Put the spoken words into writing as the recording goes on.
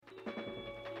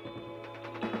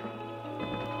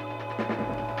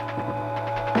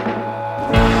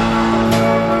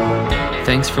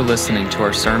Thanks for listening to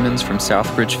our sermons from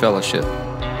Southbridge Fellowship.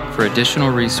 For additional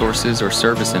resources or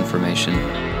service information,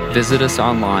 visit us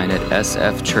online at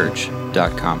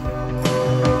sfchurch.com.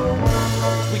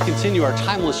 As we continue our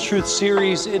Timeless Truth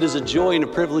series, it is a joy and a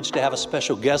privilege to have a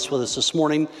special guest with us this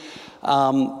morning.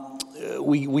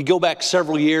 We go back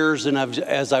several years, and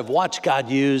as I've watched God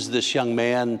use this young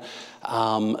man,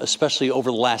 especially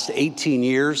over the last 18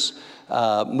 years,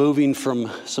 moving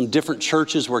from some different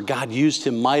churches where God used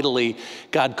him mightily.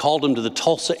 God called him to the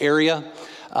Tulsa area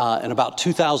in about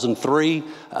 2003,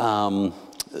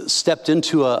 stepped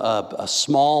into a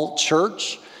small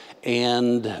church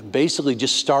and basically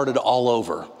just started all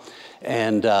over,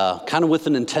 and kind of with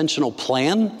an intentional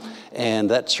plan. And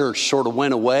that church sort of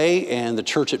went away, and the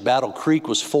church at Battle Creek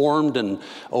was formed. And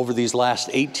over these last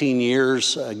 18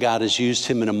 years, God has used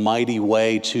him in a mighty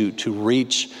way to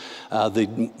reach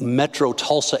the metro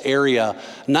Tulsa area,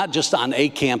 not just on a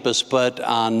campus, but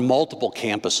on multiple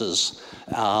campuses.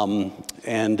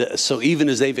 And so even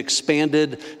as they've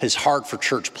expanded, his heart for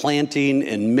church planting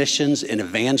and missions and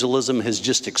evangelism has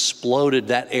just exploded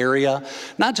that area,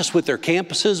 not just with their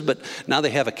campuses, but now they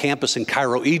have a campus in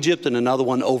Cairo, Egypt, and another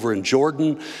one over in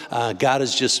Jordan. God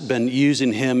has just been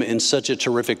using him in such a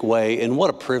terrific way, and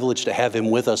what a privilege to have him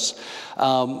with us.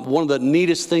 One of the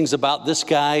neatest things about this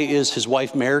guy is his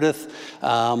wife, Meredith.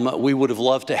 We would have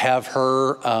loved to have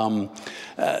her.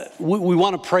 We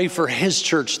want to pray for his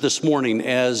church this morning,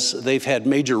 as they've had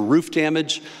major roof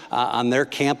damage on their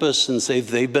campus, and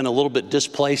they've been a little bit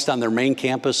displaced on their main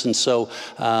campus. And so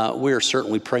we are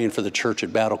certainly praying for the church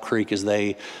at Battle Creek as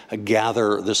they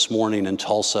gather this morning in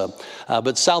Tulsa.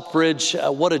 But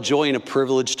Southbridge, what a joy and a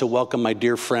privilege to welcome my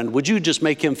dear friend. Would you just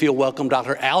make him feel welcome,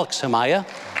 Dr. Alex Hamiah?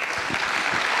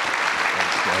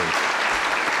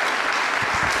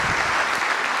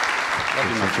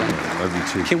 Love you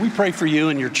too. Can we pray for you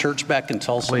and your church back in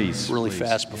Tulsa? Please.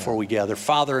 Fast before we gather.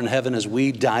 Father in heaven, as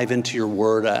we dive into your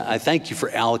word, I thank you for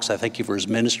Alex. I thank you for his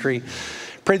ministry.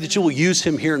 Pray that you will use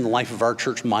him here in the life of our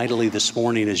church mightily this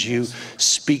morning as you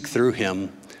speak through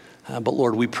him. But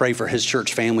Lord, we pray for his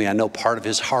church family. I know part of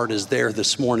his heart is there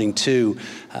this morning too,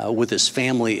 with his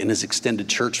family and his extended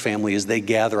church family as they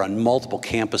gather on multiple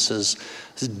campuses.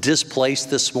 Displaced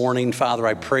this morning, Father,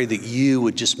 I pray that you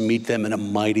would just meet them in a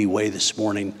mighty way this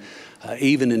morning.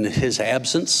 Even in his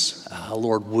absence,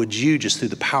 Lord, would you just through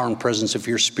the power and presence of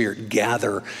your Spirit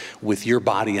gather with your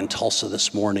body in Tulsa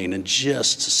this morning and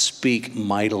just speak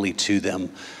mightily to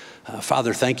them.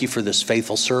 Father, thank you for this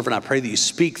faithful servant. I pray that you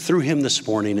speak through him this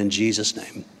morning in Jesus'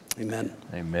 name. Amen.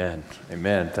 Amen.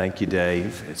 Amen. Thank you,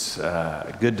 Dave. It's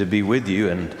good to be with you,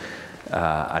 and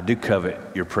I do covet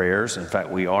your prayers. In fact,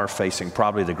 we are facing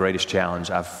probably the greatest challenge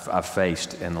I've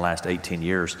faced in the last 18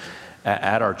 years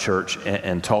at our church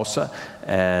in Tulsa,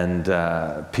 and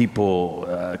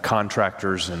people,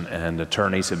 contractors and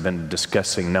attorneys have been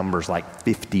discussing numbers like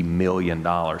 $50 million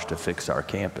to fix our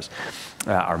campus.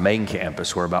 Our main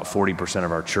campus, where about 40%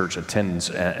 of our church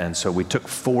attends, and so we took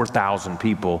 4,000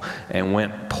 people and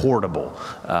went portable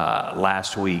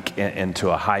last week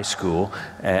into a high school,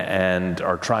 and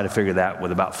are trying to figure that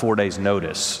with about 4 days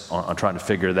notice on trying to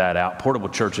figure that out. Portable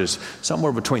churches,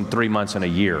 somewhere between 3 months and a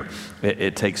year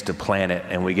it takes to plan it,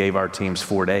 and we gave our teams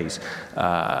 4 days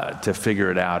to figure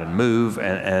it out and move,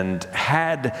 and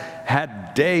had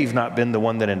Dave not been the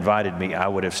one that invited me, I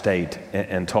would have stayed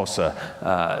in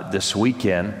Tulsa this weekend.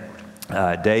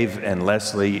 Dave and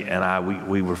Leslie and I,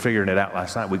 we were figuring it out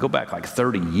last night. We go back like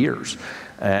 30 years.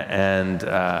 And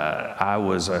I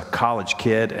was a college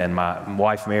kid, and my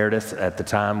wife Meredith at the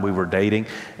time, we were dating,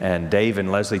 and Dave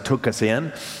and Leslie took us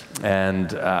in,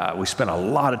 and we spent a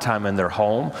lot of time in their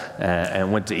home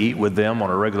and went to eat with them on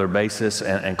a regular basis,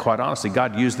 and quite honestly,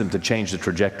 God used them to change the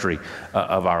trajectory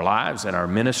of our lives and our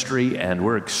ministry, and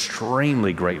we're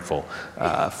extremely grateful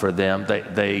for them.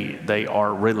 They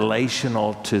are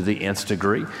relational to the nth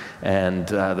degree, and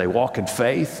they walk in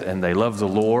faith, and they love the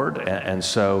Lord, and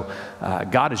so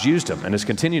God has used them and is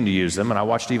continuing to use them. And I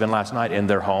watched even last night in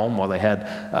their home while they had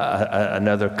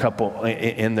another couple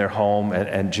in their home,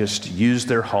 and just used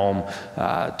their home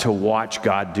to watch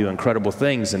God do incredible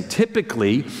things. And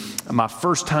typically, my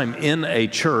first time in a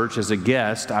church as a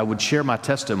guest, I would share my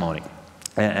testimony.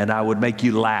 And I would make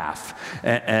you laugh,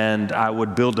 and I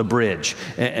would build a bridge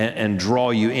and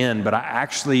draw you in. But I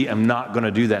actually am not going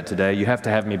to do that today. You have to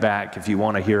have me back if you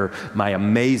want to hear my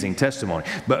amazing testimony.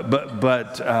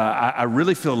 But I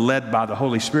really feel led by the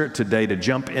Holy Spirit today to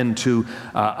jump into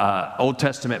Old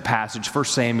Testament passage, 1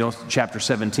 Samuel chapter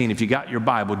 17. If you got your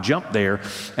Bible, jump there,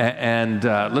 and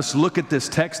let's look at this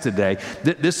text today.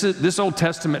 This Old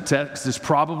Testament text is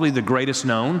probably the greatest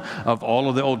known of all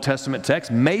of the Old Testament texts.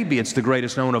 Maybe it's the greatest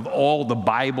greatest known of all the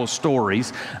Bible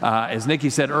stories. As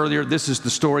Nikki said earlier, this is the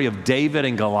story of David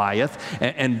and Goliath,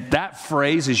 and that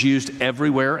phrase is used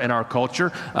everywhere in our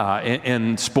culture,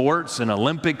 in sports and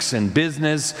Olympics and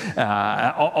business,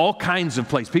 all kinds of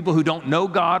places. People who don't know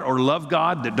God or love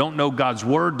God, that don't know God's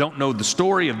word, don't know the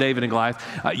story of David and Goliath,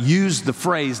 use the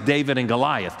phrase David and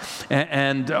Goliath.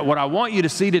 And what I want you to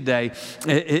see today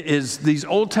is these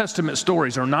Old Testament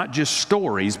stories are not just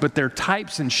stories, but they're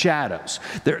types and shadows.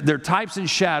 They're types and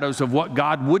shadows of what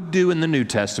God would do in the New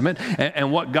Testament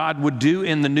and what God would do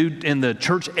in the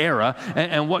church era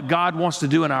and what God wants to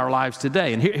do in our lives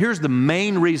today. And here's the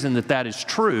main reason that is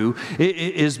true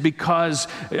is because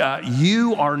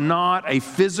you are not a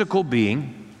physical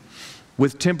being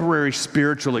with temporary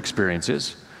spiritual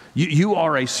experiences. You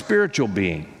are a spiritual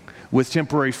being with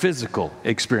temporary physical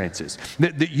experiences.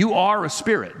 That you are a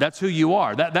spirit. That's who you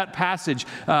are. That passage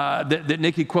that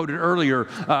Nikki quoted earlier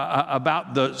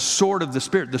about the sword of the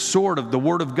Spirit, the sword of the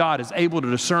Word of God is able to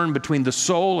discern between the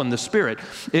soul and the spirit,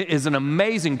 is an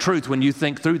amazing truth when you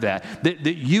think through that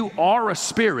you are a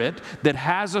spirit that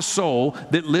has a soul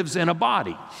that lives in a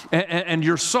body. And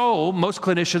your soul, most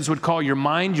clinicians would call your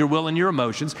mind, your will, and your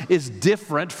emotions, is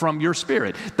different from your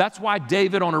spirit. That's why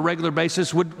David on a regular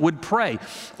basis would pray,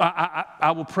 I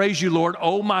will praise you, Lord.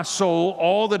 Oh, my soul,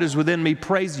 all that is within me,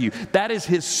 praise you. That is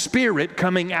his spirit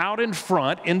coming out in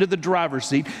front into the driver's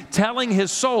seat, telling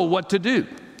his soul what to do.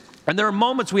 And there are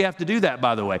moments we have to do that,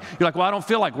 by the way. You're like, well, I don't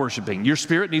feel like worshiping. Your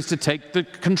spirit needs to take the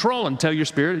control and tell your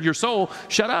spirit, your soul,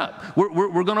 shut up.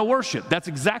 We're going to worship. That's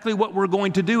exactly what we're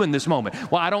going to do in this moment.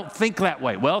 Well, I don't think that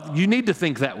way. Well, you need to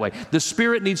think that way. The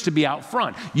spirit needs to be out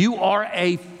front. You are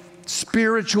a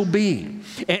spiritual being.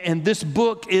 And this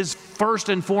book is first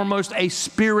and foremost a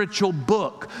spiritual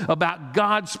book about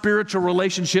God's spiritual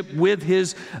relationship with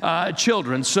his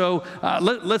children. So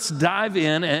let's dive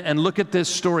in and look at this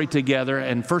story together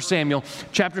in 1 Samuel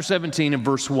chapter 17 and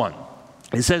verse 1.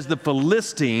 It says, the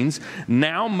Philistines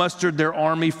now mustered their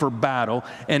army for battle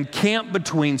and camped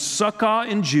between Succoth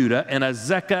in Judah and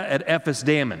Azekah at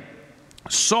Ephes-dammim.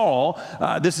 Saul,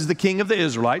 this is the king of the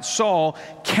Israelites, Saul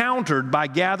countered by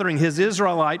gathering his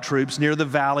Israelite troops near the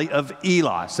valley of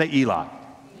Elah. Say Elah.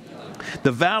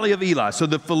 The valley of Elah. So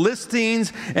the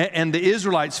Philistines and the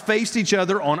Israelites faced each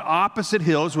other on opposite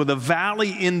hills with a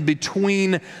valley in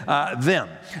between them.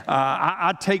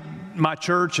 I take my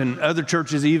church and other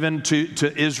churches even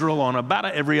to Israel on about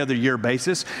an every other year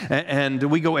basis. And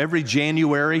we go every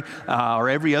January or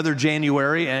every other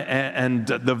January.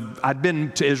 I'd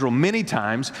been to Israel many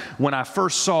times when I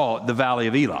first saw the Valley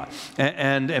of Elah.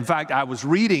 And in fact, I was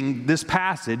reading this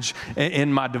passage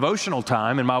in my devotional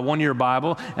time in my one-year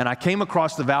Bible, and I came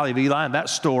across the Valley of Elah and that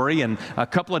story. And a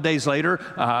couple of days later,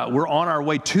 we're on our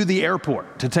way to the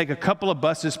airport to take a couple of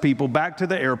buses people back to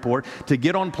the airport to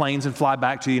get on planes and fly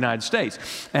back to the United States.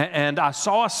 And I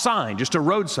saw a sign, just a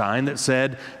road sign that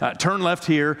said, turn left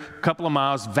here, a couple of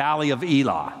miles, Valley of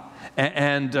Elah.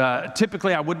 And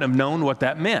typically I wouldn't have known what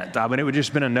that meant. I mean, it would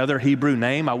just been another Hebrew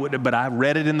name. But I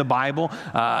read it in the Bible,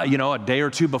 a day or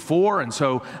two before. And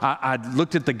so I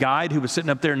looked at the guide who was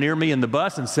sitting up there near me in the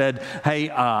bus and said, hey,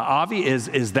 Avi,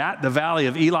 is that the Valley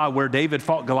of Elah where David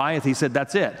fought Goliath? He said,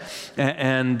 that's it.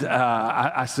 And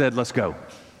I said, let's go.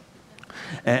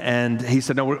 And he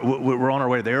said, no, we're on our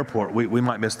way to the airport. We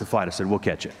might miss the flight. I said, we'll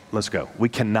catch it. Let's go. We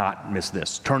cannot miss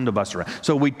this. Turn the bus around.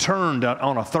 So we turned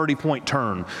on a 30-point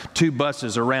turn, 2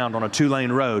 buses around on a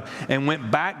 2-lane road, and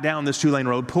went back down this 2-lane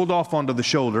road, pulled off onto the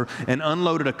shoulder, and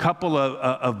unloaded a couple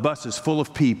of buses full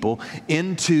of people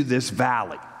into this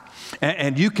valley.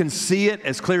 And you can see it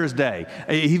as clear as day,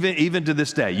 even to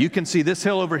this day. You can see this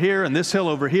hill over here and this hill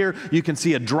over here. You can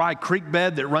see a dry creek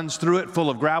bed that runs through it full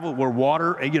of gravel where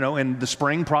water, in the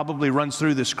spring probably runs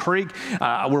through this creek.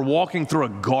 We're walking through a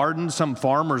garden, some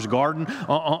farmer's garden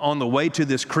on the way to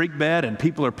this creek bed, and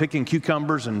people are picking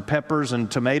cucumbers and peppers and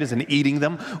tomatoes and eating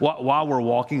them while we're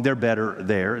walking. They're better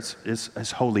there.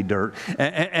 It's holy dirt.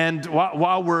 And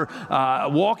while we're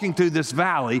walking through this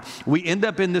valley, we end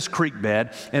up in this creek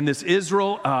bed, and this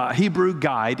Israel Hebrew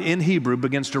guide in Hebrew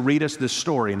begins to read us this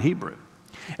story in Hebrew.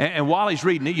 And while he's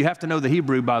reading it, you have to know the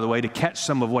Hebrew, by the way, to catch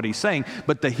some of what he's saying.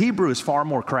 But the Hebrew is far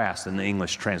more crass than the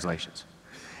English translations.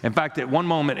 In fact, at one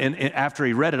moment after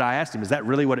he read it, I asked him, is that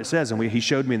really what it says? And he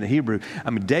showed me in the Hebrew. I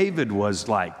mean, David was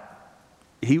like,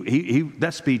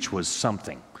 that speech was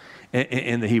something.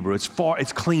 in the Hebrew.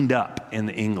 It's cleaned up in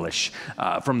the English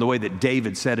from the way that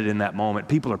David said it in that moment.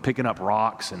 People are picking up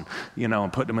rocks and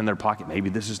putting them in their pocket. Maybe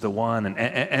this is the one.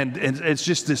 And it's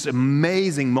just this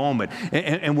amazing moment.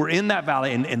 And we're in that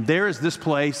valley, and there is this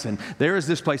place, and there is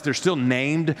this place. They're still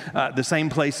named the same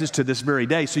places to this very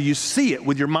day. So you see it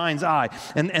with your mind's eye.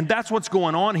 And that's what's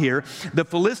going on here. The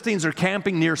Philistines are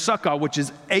camping near Succoth, which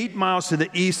is 8 miles to the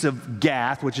east of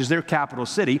Gath, which is their capital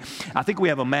city. I think we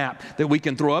have a map that we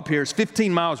can throw up here. It's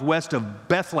 15 miles west of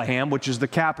Bethlehem, which is the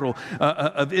capital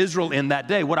of Israel in that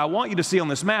day. What I want you to see on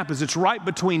this map is it's right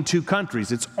between two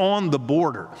countries. It's on the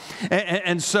border.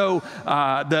 And so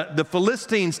the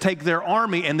Philistines take their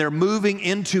army and they're moving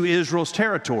into Israel's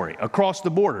territory across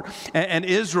the border. And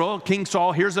Israel, King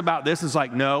Saul hears about this, is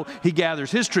like, no. He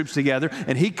gathers his troops together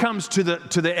and he comes to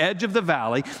the edge of the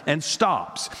valley and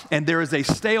stops. And there is a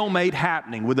stalemate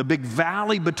happening with a big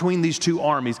valley between these two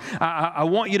armies. I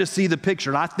want you to see the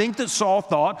picture. And I think that Saul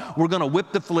thought, we're going to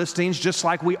whip the Philistines just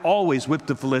like we always whip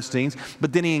the Philistines.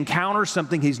 But then he encounters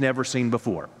something he's never seen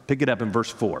before. Pick it up in verse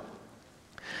 4.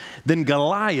 Then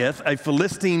Goliath, a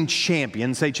Philistine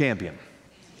champion, say champion.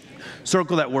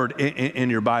 Circle that word in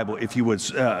your Bible if you would,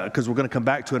 because we're going to come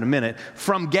back to it in a minute.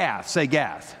 From Gath, say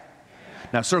Gath.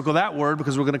 Now circle that word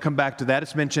because we're going to come back to that.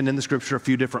 It's mentioned in the scripture a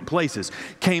few different places.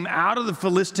 Came out of the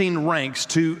Philistine ranks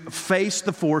to face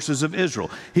the forces of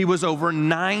Israel. He was over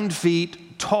 9 feet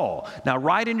tall. Now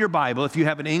write in your Bible, if you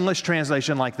have an English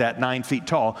translation like that, 9 feet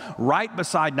tall, right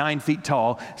beside 9 feet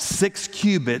tall, 6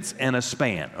 cubits and a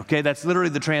span. Okay, that's literally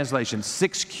the translation,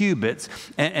 6 cubits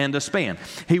and a span.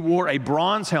 He wore a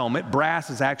bronze helmet.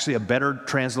 Brass is actually a better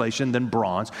translation than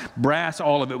bronze. Brass,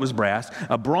 all of it was brass.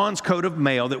 A bronze coat of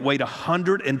mail that weighed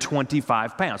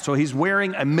 125 pounds. So he's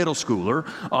wearing a middle schooler,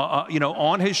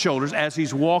 on his shoulders as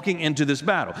he's walking into this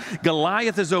battle.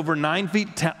 Goliath is over 9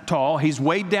 feet tall. He's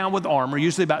weighed down with armor,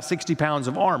 usually about 60 pounds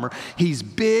of armor. He's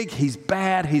big, he's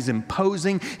bad, he's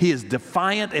imposing, he is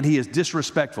defiant, and he is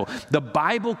disrespectful. The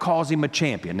Bible calls him a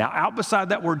champion. Now, out beside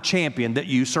that word champion that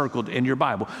you circled in your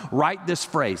Bible, write this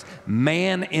phrase,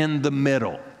 man in the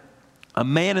middle. A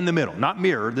man in the middle, not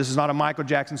mirror. This is not a Michael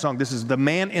Jackson song. This is the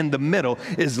man in the middle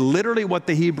is literally what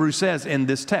the Hebrew says in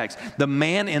this text. The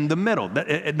man in the middle,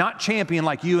 not champion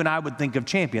like you and I would think of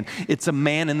champion. It's a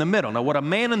man in the middle. Now, what a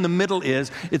man in the middle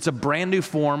is, it's a brand new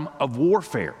form of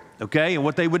warfare. Okay, and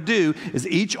what they would do is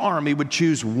each army would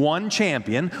choose one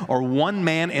champion or one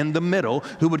man in the middle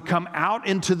who would come out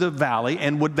into the valley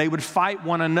and they would fight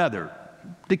one another,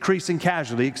 decreasing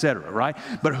casualty, etc., right?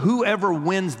 But whoever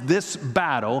wins this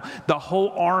battle, the whole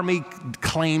army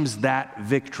claims that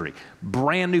victory.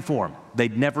 Brand new form.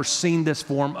 They'd never seen this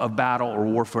form of battle or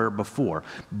warfare before.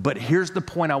 But here's the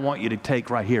point I want you to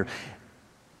take right here.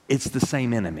 It's the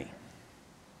same enemy.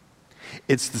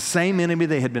 It's the same enemy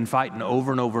they had been fighting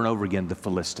over and over and over again, the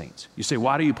Philistines. You say,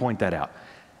 why do you point that out?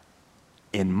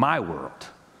 In my world,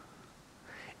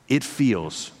 it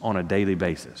feels on a daily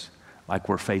basis like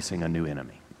we're facing a new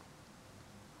enemy.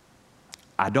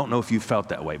 I don't know if you've felt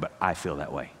that way, but I feel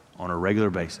that way on a regular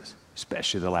basis,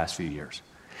 especially the last few years.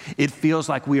 It feels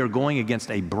like we are going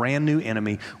against a brand new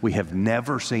enemy we have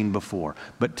never seen before.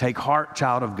 But take heart,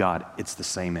 child of God, it's the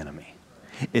same enemy.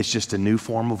 It's just a new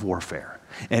form of warfare.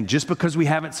 And just because we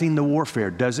haven't seen the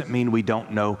warfare doesn't mean we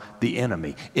don't know the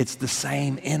enemy. It's the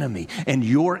same enemy. And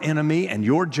your enemy and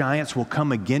your giants will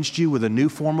come against you with a new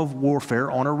form of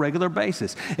warfare on a regular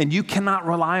basis. And you cannot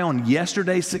rely on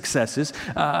yesterday's successes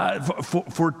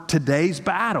for today's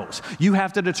battles. You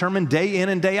have to determine day in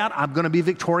and day out, I'm going to be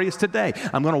victorious today.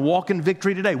 I'm going to walk in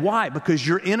victory today. Why? Because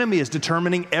your enemy is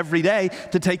determining every day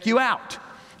to take you out.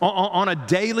 On a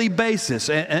daily basis.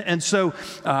 And so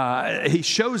he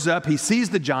shows up, he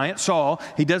sees the giant, Saul,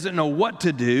 he doesn't know what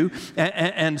to do,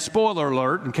 and spoiler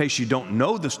alert, in case you don't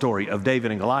know the story of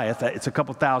David and Goliath, it's a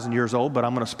couple thousand years old, but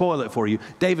I'm going to spoil it for you.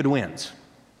 David wins.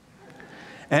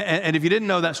 And if you didn't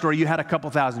know that story, you had a couple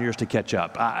thousand years to catch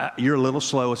up. You're a little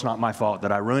slow. It's not my fault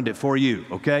that I ruined it for you,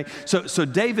 okay? So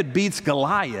David beats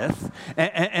Goliath,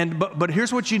 but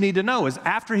here's what you need to know is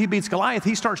after he beats Goliath,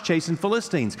 he starts chasing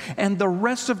Philistines. And the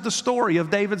rest of the story of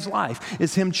David's life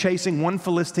is him chasing one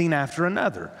Philistine after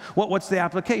another. What's the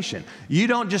application? You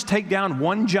don't just take down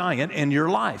one giant in your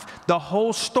life. The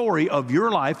whole story of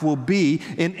your life will be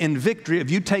in victory of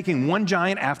you taking one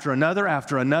giant after another,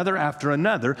 after another, after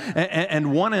another,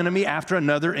 and one enemy after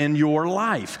another in your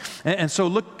life. And so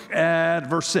look at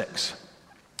verse 6.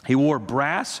 He wore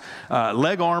brass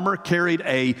leg armor, carried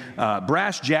a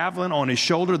brass javelin on his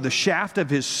shoulder, the shaft of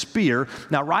his spear.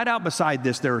 Now, right out beside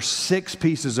this, there are 6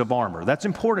 pieces of armor. That's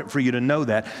important for you to know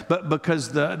that, but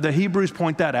because the Hebrews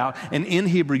point that out, and in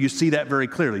Hebrew, you see that very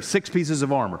clearly, 6 pieces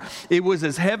of armor. It was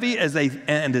as heavy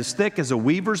and as thick as a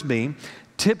weaver's beam,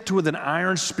 tipped with an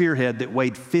iron spearhead that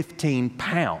weighed 15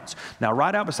 pounds. Now,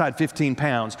 right out beside 15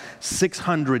 pounds,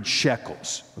 600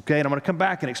 shekels. Okay, and I'm going to come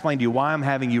back and explain to you why I'm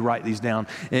having you write these down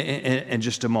in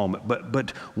just a moment.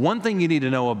 But one thing you need to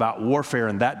know about warfare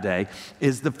in that day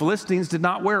is the Philistines did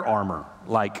not wear armor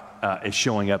like is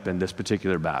showing up in this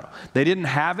particular battle. They didn't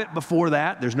have it before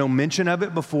that. There's no mention of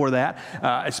it before that,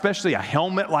 especially a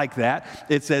helmet like that.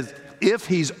 It says, if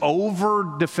he's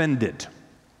over-defended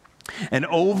and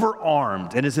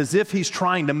overarmed, and it's as if he's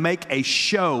trying to make a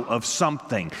show of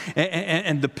something.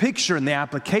 And the picture and the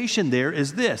application there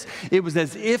is this. It was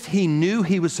as if he knew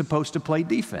he was supposed to play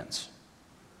defense.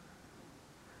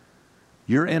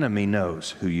 Your enemy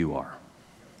knows who you are.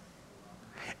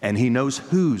 And he knows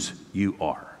whose you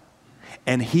are.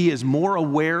 And he is more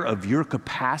aware of your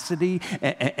capacity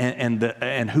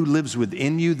and who lives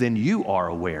within you than you are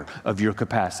aware of your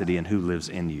capacity and who lives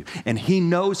in you. And he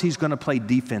knows he's going to play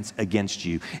defense against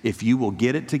you if you will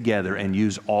get it together and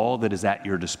use all that is at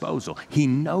your disposal. He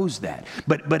knows that.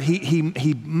 But he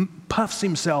puffs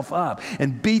himself up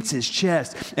and beats his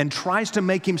chest and tries to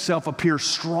make himself appear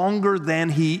stronger than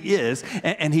he is.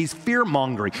 And he's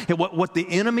fear-mongering. And what the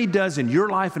enemy does in your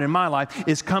life and in my life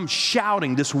is come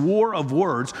shouting this war of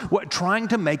words, trying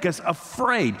to make us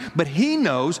afraid. But he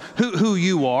knows who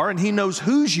you are, and he knows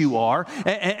whose you are,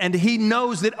 and he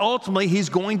knows that ultimately he's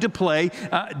going to play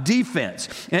defense.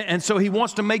 And so he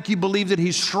wants to make you believe that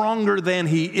he's stronger than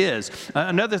he is.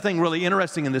 Another thing really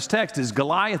interesting in this text is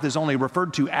Goliath is only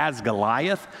referred to as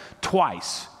Goliath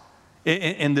twice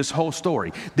in this whole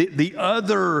story. The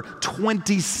other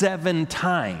 27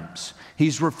 times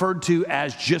he's referred to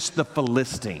as just the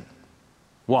Philistine.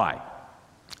 Why?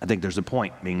 I think there's a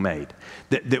point being made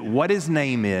that what his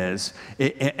name is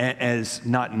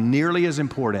not nearly as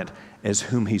important as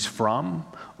whom he's from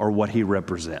or what he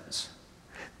represents.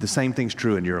 The same thing's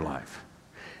true in your life.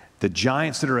 The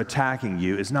giants that are attacking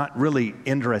you is not really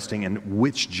interesting in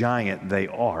which giant they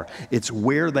are. It's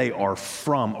where they are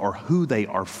from or who they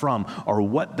are from or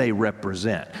what they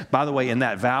represent. By the way, in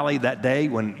that valley that day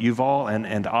when Yuval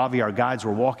and Avi, our guides,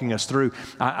 were walking us through,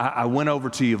 I went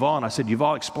over to Yuval and I said,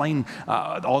 Yuval, explain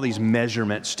all these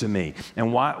measurements to me.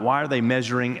 And why are they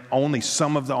measuring only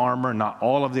some of the armor, not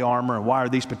all of the armor? And why are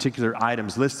these particular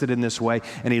items listed in this way?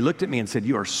 And he looked at me and said,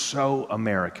 you are so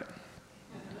American.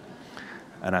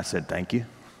 And I said, thank you.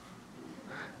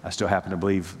 I still happen to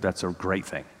believe that's a great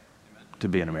thing to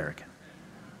be an American.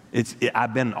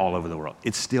 I've been all over the world.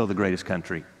 It's still the greatest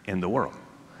country in the world.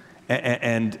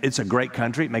 And it's a great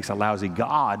country. It makes a lousy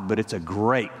God, but it's a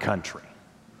great country.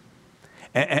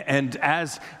 And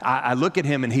as I look at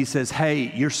him and he says,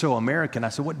 hey, you're so American. I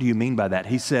said, what do you mean by that?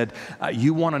 He said,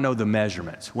 you want to know the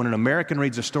measurements. When an American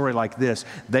reads a story like this,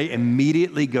 they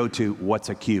immediately go to, what's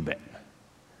a cubit?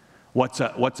 What's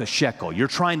a shekel? You're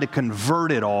trying to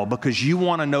convert it all because you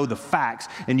want to know the facts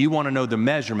and you want to know the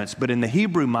measurements. But in the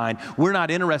Hebrew mind, we're not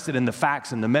interested in the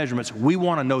facts and the measurements. We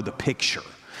want to know the picture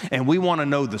and we want to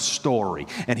know the story.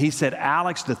 And he said,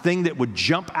 Alex, the thing that would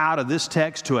jump out of this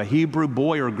text to a Hebrew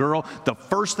boy or girl, the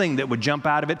first thing that would jump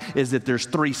out of it is that there's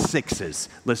 3 6s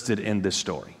listed in this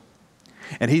story.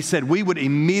 And he said, we would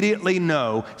immediately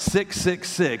know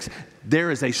 666.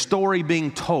 There is a story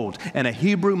being told, and a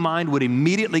Hebrew mind would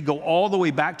immediately go all the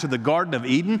way back to the Garden of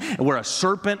Eden where a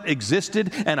serpent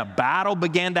existed and a battle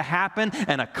began to happen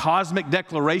and a cosmic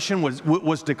declaration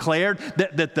was declared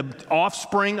that the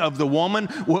offspring of the woman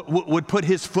would put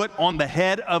his foot on the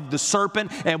head of the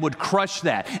serpent and would crush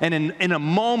that. And in a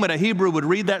moment, a Hebrew would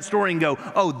read that story and go,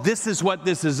 oh, this is what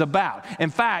this is about. In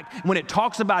fact, when it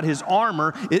talks about his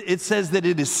armor, it says that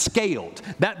it is scaled.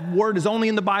 That word is only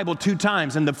in the Bible 2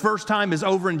 times, and the first time is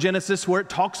over in Genesis where it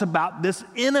talks about this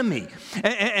enemy.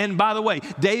 And by the way,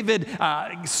 David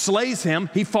slays him.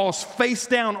 He falls face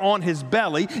down on his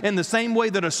belly in the same way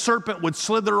that a serpent would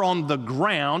slither on the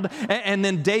ground. And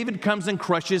then David comes and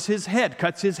crushes his head,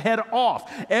 cuts his head off.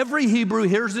 Every Hebrew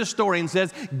hears this story and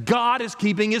says, God is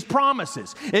keeping his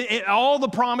promises. All the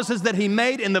promises that he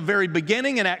made in the very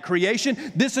beginning and at creation,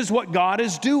 this is what God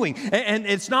is doing. And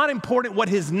it's not important what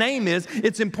his name is.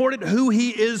 It's important who he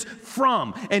is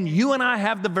from. And you and I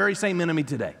have the very same enemy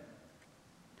today.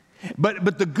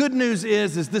 But the good news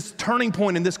is this turning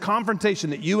point and this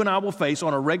confrontation that you and I will face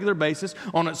on a regular basis,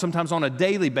 sometimes on a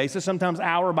daily basis, sometimes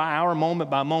hour by hour, moment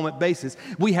by moment basis.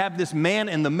 We have this man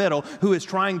in the middle who is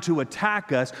trying to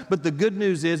attack us. But the good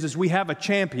news is we have a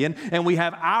champion, and we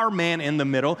have our man in the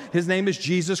middle. His name is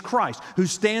Jesus Christ, who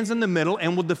stands in the middle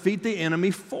and will defeat the enemy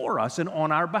for us and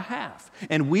on our behalf.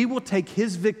 And we will take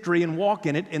his victory and walk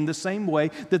in it in the same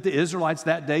way that the Israelites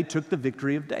that day took the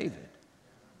victory of David.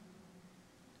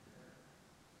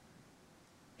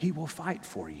 He will fight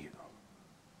for you.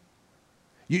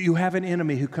 You have an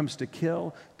enemy who comes to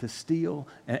kill, to steal,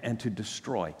 and to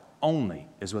destroy. Only,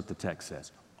 is what the text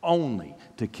says. Only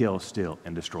to kill, steal,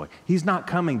 and destroy. He's not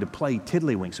coming to play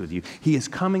tiddlywinks with you. He is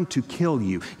coming to kill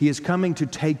you. He is coming to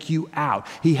take you out.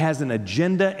 He has an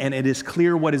agenda, and it is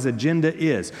clear what his agenda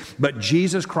is. But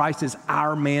Jesus Christ is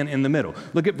our man in the middle.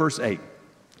 Look at verse 8.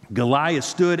 Goliath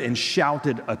stood and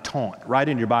shouted a taunt. Right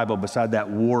in your Bible beside that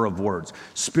war of words.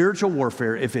 Spiritual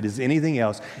warfare, if it is anything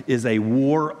else, is a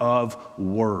war of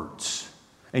words.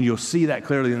 And you'll see that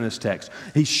clearly in this text.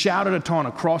 He shouted a taunt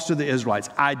across to the Israelites.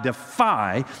 I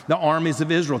defy the armies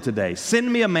of Israel today. Send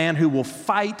me a man who will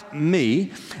fight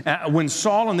me. When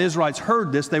Saul and the Israelites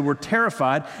heard this, they were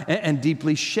terrified and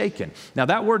deeply shaken. Now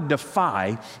that word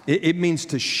defy, it means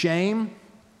to shame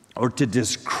or to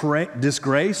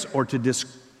disgrace or to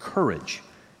discourage.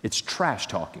 It's trash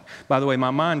talking. By the way,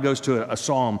 my mind goes to a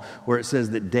psalm where it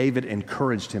says that David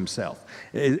encouraged himself.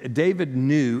 David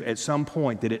knew at some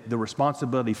point that the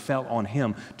responsibility fell on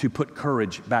him to put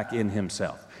courage back in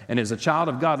himself. And as a child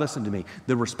of God, listen to me,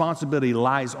 the responsibility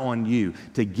lies on you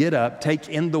to get up, take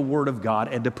in the Word of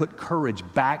God, and to put courage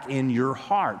back in your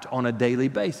heart on a daily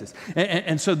basis.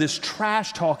 And so this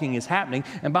trash talking is happening.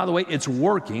 And by the way, it's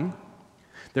working.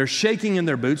 They're shaking in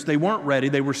their boots. They weren't ready.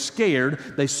 They were scared.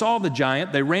 They saw the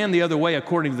giant. They ran the other way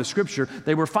according to the scripture.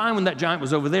 They were fine when that giant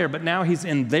was over there, but now he's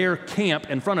in their camp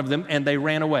in front of them, and they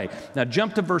ran away. Now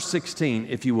jump to verse 16,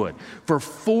 if you would. For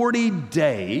 40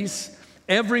 days,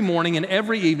 every morning and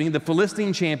every evening, the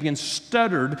Philistine champion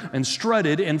stuttered and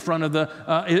strutted in front of the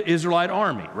Israelite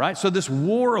army, right? So this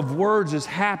war of words is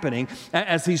happening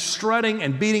as he's strutting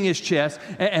and beating his chest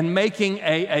and making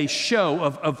a show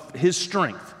of his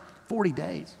strength. 40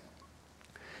 days.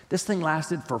 This thing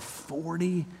lasted for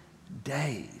 40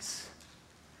 days.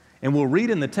 And we'll read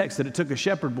in the text that it took a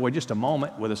shepherd boy just a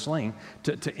moment with a sling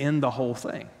to end the whole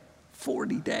thing.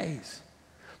 40 days.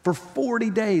 For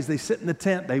 40 days, they sit in the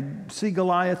tent. They see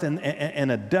Goliath in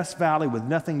a dust valley with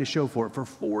nothing to show for it for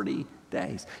 40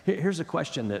 days. Here's a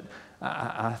question that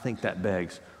I think that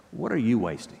begs. What are you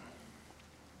wasting?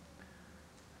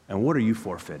 And what are you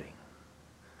forfeiting?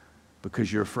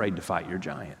 Because you're afraid to fight your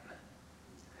giant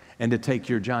and to take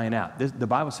your giant out. The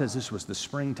Bible says this was the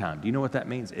springtime. Do you know what that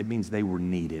means? It means they were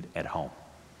needed at home.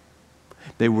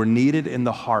 They were needed in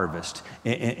the harvest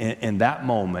in that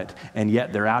moment, and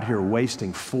yet they're out here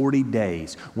wasting 40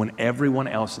 days when everyone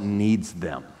else needs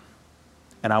them.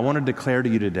 And I want to declare to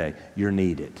you today, you're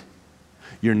needed.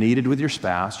 You're needed with your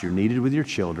spouse. You're needed with your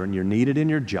children. You're needed in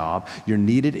your job. You're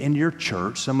needed in your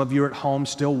church. Some of you are at home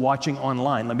still watching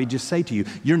online. Let me just say to you,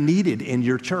 you're needed in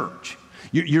your church.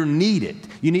 You're needed.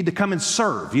 You need to come and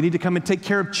serve. You need to come and take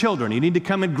care of children. You need to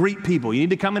come and greet people. You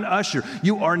need to come and usher.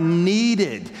 You are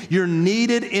needed. You're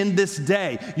needed in this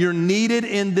day. You're needed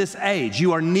in this age.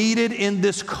 You are needed in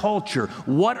this culture.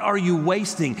 What are you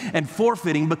wasting and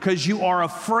forfeiting because you are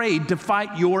afraid to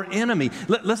fight your enemy?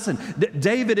 Listen,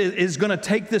 David is going to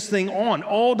take this thing on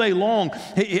all day long.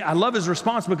 I love his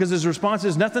response because his response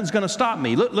is, nothing's going to stop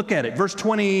me. Look at it, verse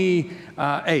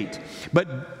 28.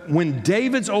 But when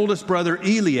David's oldest brother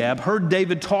Eliab heard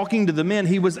David talking to the men,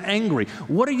 he was angry.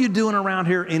 What are you doing around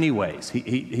here anyways?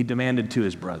 He demanded to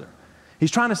his brother.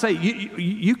 He's trying to say,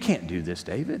 you can't do this,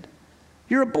 David.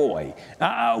 You're a boy.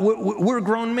 We're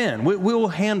grown men. We'll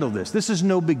handle this. This is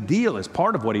no big deal. As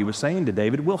part of what he was saying to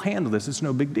David, we'll handle this. It's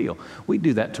no big deal. We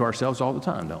do that to ourselves all the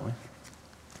time, don't we?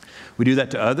 We do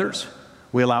that to others.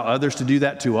 We allow others to do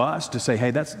that to us, to say, hey,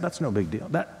 that's no big deal.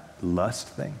 That lust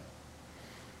thing,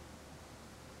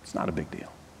 it's not a big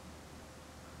deal.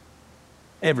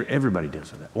 Everybody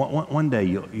deals with that. One day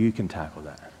you can tackle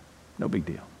that. No big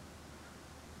deal.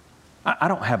 I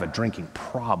don't have a drinking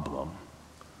problem.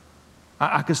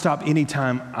 I can stop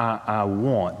anytime I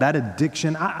want. That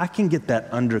addiction, I can get that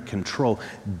under control.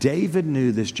 David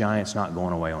knew this giant's not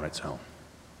going away on its own,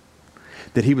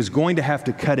 that he was going to have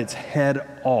to cut its head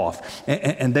off.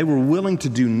 And they were willing to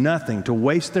do nothing, to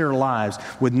waste their lives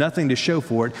with nothing to show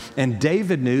for it. And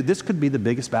David knew this could be the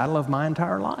biggest battle of my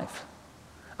entire life.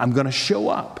 I'm going to show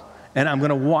up And I'm going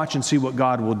to watch and see what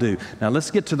God will do. Now,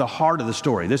 let's get to the heart of the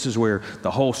story. This is where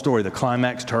the whole story, the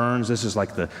climax turns. This is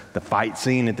like the fight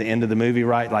scene at the end of the movie,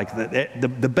 right? Like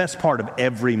the best part of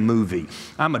every movie.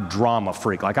 I'm a drama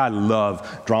freak. Like, I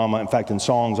love drama. In fact, in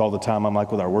songs all the time, I'm like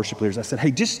with our worship leaders, I said,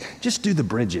 hey, just do the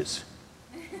bridges.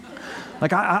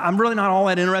 Like, I'm really not all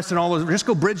that interested in all those. Just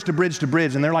go bridge to bridge to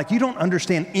bridge. And they're like, you don't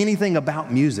understand anything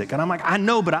about music. And I'm like, I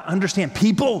know, but I understand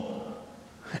people.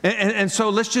 And so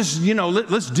let's just,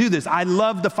 let's do this. I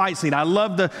love the fight scene. I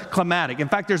love the climatic. In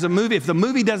fact, there's a movie. If the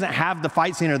movie doesn't have the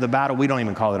fight scene or the battle, we don't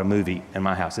even call it a movie in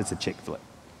my house. It's a chick flick.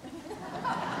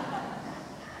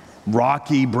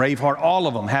 Rocky, Braveheart, all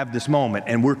of them have this moment.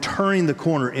 And we're turning the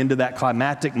corner into that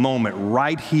climactic moment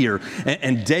right here.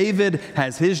 And David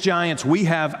has his giants. We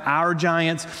have our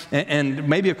giants. And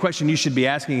maybe a question you should be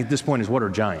asking at this point is, what are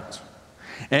giants?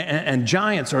 And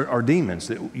giants are demons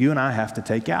that you and I have to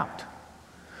take out.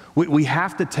 We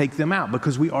have to take them out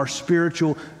because we are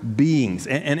spiritual beings.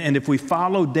 And if we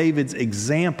follow David's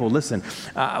example, listen,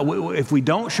 if we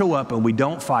don't show up and we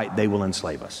don't fight, they will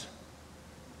enslave us.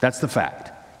 That's the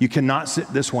fact. You cannot sit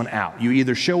this one out. You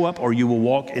either show up or you will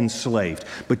walk enslaved.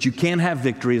 But you can have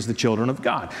victory as the children of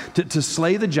God. To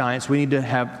slay the giants, we need to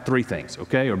have three things,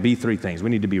 okay? Or be three things. We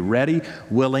need to be ready,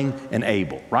 willing, and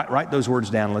able. Write those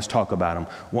words down and let's talk about them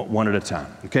one at a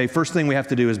time. Okay, first thing we have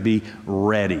to do is be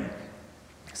ready.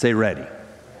 Say ready.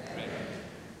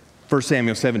 1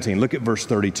 Samuel 17, look at verse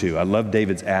 32. I love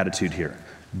David's attitude here.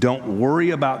 Don't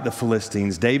worry about the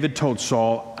Philistines. David told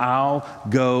Saul, I'll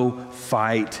go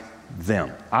fight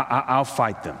them. I'll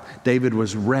fight them. David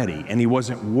was ready, and he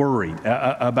wasn't worried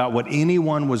about what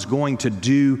anyone was going to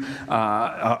do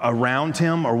around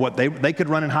him or what they could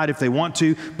run and hide if they want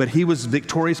to, but he was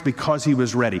victorious because he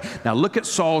was ready. Now look at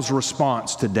Saul's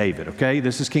response to David, okay?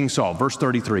 This is King Saul, verse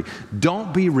 33.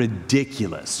 Don't be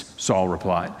ridiculous, Saul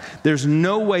replied. There's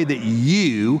no way that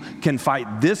you can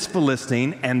fight this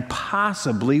Philistine and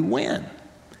possibly win.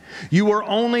 You are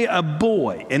only a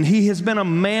boy, and he has been a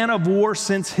man of war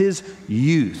since his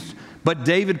youth. But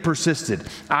David persisted.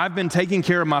 I've been taking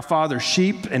care of my father's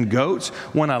sheep and goats.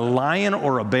 When a lion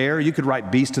or a bear, you could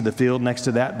write beast of the field next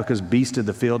to that because beast of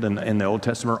the field in the Old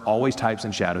Testament are always types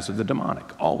and shadows of the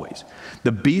demonic, always.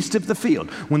 The beast of the field.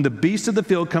 When the beast of the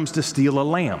field comes to steal a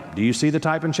lamb, do you see the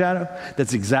type and shadow?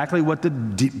 That's exactly what the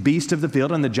beast of the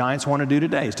field and the giants want to do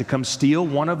today, is to come steal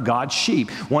one of God's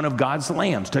sheep, one of God's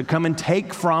lambs, to come and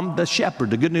take from the shepherd.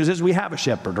 The good news is we have a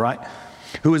shepherd, right?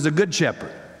 Who is a good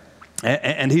shepherd.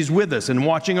 And he's with us and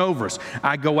watching over us.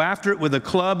 I go after it with a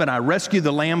club and I rescue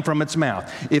the lamb from its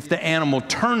mouth. If the animal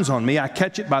turns on me, I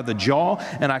catch it by the jaw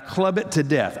and I club it to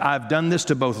death. I've done this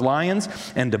to both lions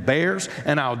and to bears,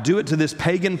 and I'll do it to this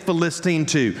pagan Philistine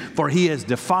too, for he has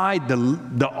defied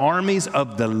the armies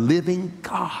of the living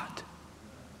God.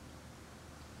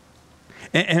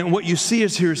 And what you see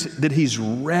is here is that he's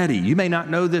ready. You may not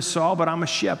know this, Saul, but I'm a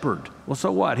shepherd. Well, so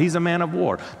what? He's a man of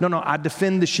war. No, I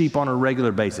defend the sheep on a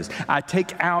regular basis. I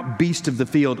take out beasts of the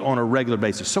field on a regular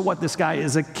basis. So what? This guy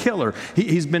is a killer.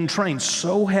 He's been trained.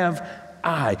 So have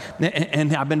I.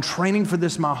 And I've been training for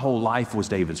this my whole life, was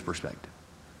David's perspective.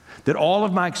 That all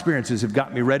of my experiences have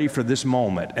got me ready for this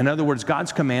moment. In other words,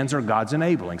 God's commands are God's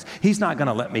enablings. He's not going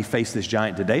to let me face this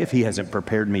giant today if he hasn't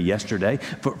prepared me yesterday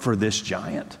for this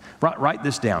giant. Write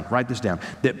this down. Write this down.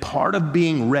 That part of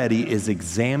being ready is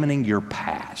examining your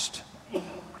past.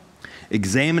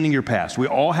 Examining your past. We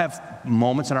all have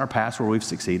moments in our past where we've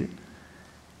succeeded.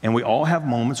 And we all have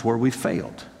moments where we've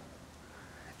failed.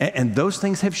 And those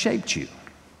things have shaped you.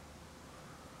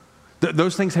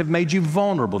 Those things have made you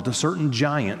vulnerable to certain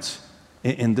giants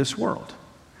in this world.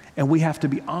 And we have to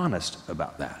be honest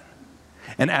about that.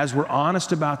 And as we're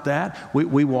honest about that,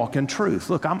 we walk in truth.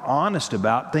 Look, I'm honest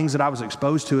about things that I was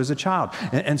exposed to as a child.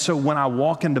 And so when I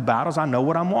walk into battles, I know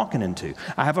what I'm walking into.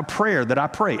 I have a prayer that I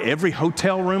pray. Every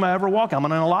hotel room I ever walk in, I'm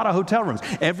in a lot of hotel rooms.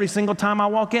 Every single time I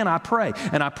walk in, I pray.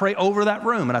 And I pray over that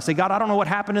room. And I say, God, I don't know what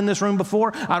happened in this room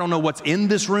before. I don't know what's in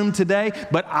this room today,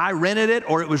 but I rented it,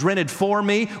 or it was rented for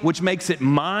me, which makes it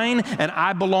mine, and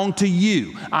I belong to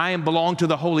you. I belong to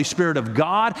the Holy Spirit of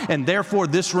God, and therefore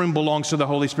this room belongs to the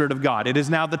Holy Spirit of God. It is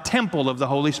now the temple of the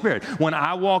Holy Spirit. When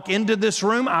I walk into this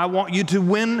room, I want you to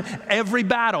win every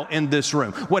battle in this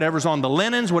room. Whatever's on the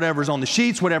linens, whatever's on the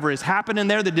sheets, whatever has happened in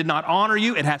there that did not honor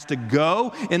you, it has to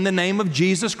go in the name of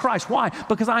Jesus Christ. Why?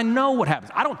 Because I know what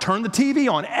happens. I don't turn the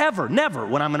TV on ever, never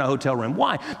when I'm in a hotel room.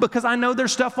 Why? Because I know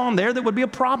there's stuff on there that would be a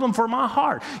problem for my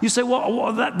heart. You say,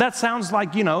 well that sounds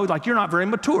like, like you're not very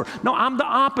mature. No, I'm the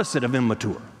opposite of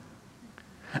immature.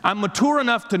 I'm mature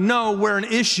enough to know where an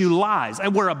issue lies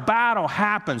and where a battle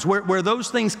happens, where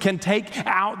those things can take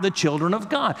out the children of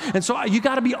God. And so you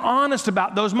got to be honest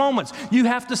about those moments. You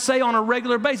have to say on a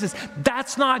regular basis,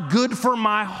 that's not good for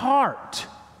my heart.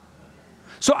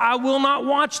 So I will not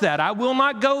watch that. I will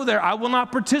not go there. I will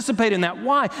not participate in that.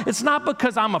 Why? It's not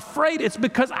because I'm afraid. It's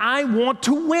because I want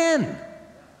to win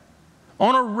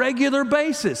on a regular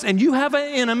basis. And you have an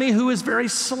enemy who is very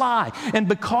sly. And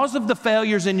because of the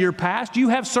failures in your past, you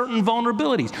have certain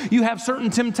vulnerabilities. You have certain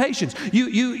temptations.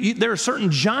 There are certain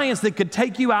giants that could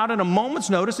take you out at a moment's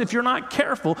notice if you're not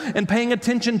careful and paying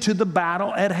attention to the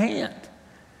battle at hand.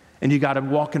 And you got to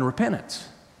walk in repentance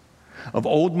of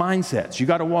old mindsets. You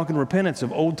got to walk in repentance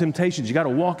of old temptations. You got to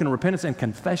walk in repentance and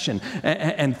confession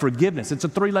and forgiveness. It's a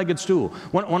three-legged stool.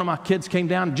 One of my kids came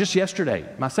down just yesterday,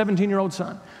 my 17-year-old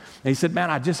son. And he said, man,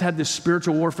 I just had this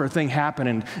spiritual warfare thing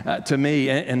happening to me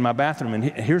in my bathroom. And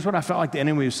here's what I felt like the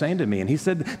enemy was saying to me. And he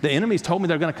said, the enemies told me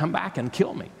they're going to come back and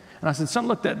kill me. And I said, son,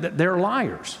 look, they're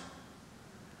liars.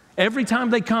 Every time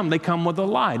they come with a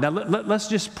lie. Now, let's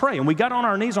just pray. And we got on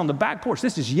our knees on the back porch.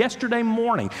 This is yesterday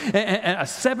morning. And a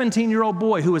 17-year-old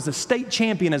boy who is a state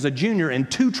champion as a junior in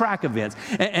 2 track events.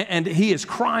 And he is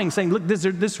crying, saying, look,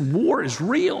 this war is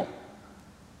real.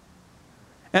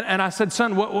 And I said,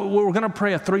 son, we're going to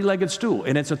pray a 3-legged stool.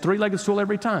 And it's a 3-legged stool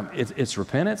every time. It's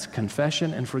repentance,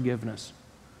 confession, and forgiveness.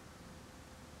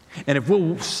 And if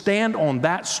we'll stand on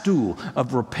that stool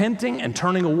of repenting and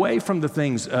turning away from the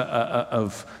things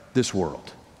of this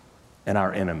world and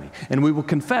our enemy, and we will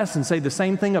confess and say the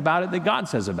same thing about it that God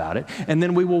says about it, and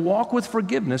then we will walk with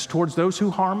forgiveness towards those who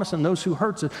harm us and those who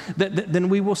hurt us, then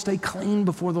we will stay clean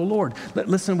before the Lord.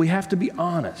 Listen, we have to be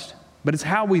honest, but it's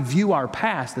how we view our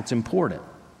past that's important.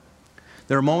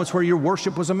 There are moments where your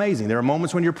worship was amazing. There are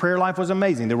moments when your prayer life was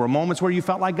amazing. There were moments where you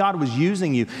felt like God was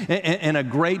using you in a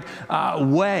great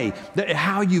way.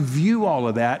 How you view all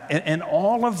of that, and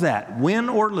all of that, win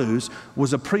or lose,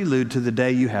 was a prelude to the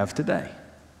day you have today,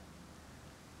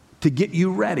 to get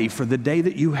you ready for the day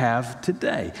that you have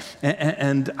today.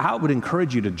 And I would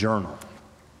encourage you to journal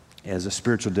as a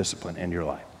spiritual discipline in your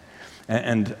life.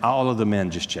 And all of the men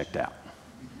just checked out.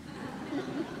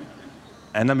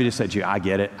 And let me just say to you, I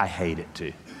get it. I hate it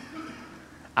too.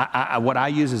 What I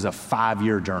use is a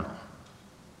 5-year journal.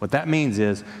 What that means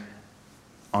is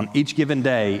on each given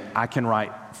day, I can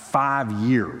write 5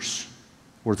 years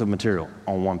worth of material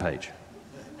on 1 page.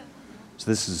 So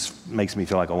this makes me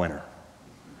feel like a winner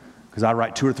because I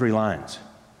write 2 or 3 lines.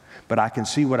 But I can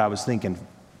see what I was thinking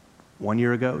 1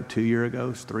 year ago, 2 years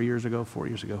ago, 3 years ago, 4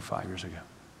 years ago, 5 years ago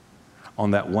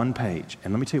on that 1 page.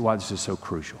 And let me tell you why this is so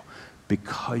crucial.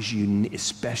 Because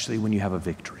especially when you have a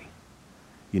victory,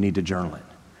 you need to journal it.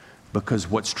 Because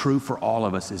what's true for all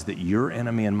of us is that your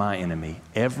enemy and my enemy,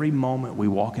 every moment we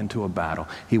walk into a battle,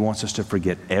 he wants us to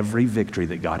forget every victory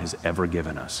that God has ever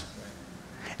given us.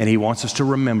 And he wants us to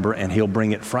remember, and he'll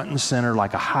bring it front and center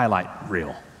like a highlight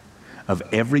reel of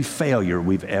every failure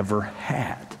we've ever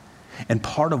had. And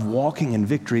part of walking in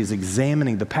victory is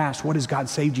examining the past. What has God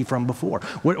saved you from before?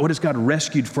 What has God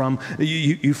rescued from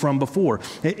you from before?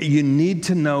 You need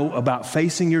to know about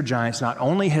facing your giants. Not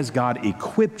only has God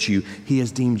equipped you, he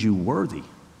has deemed you worthy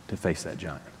to face that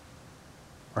giant,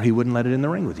 or he wouldn't let it in the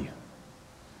ring with you.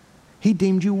 He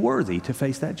deemed you worthy to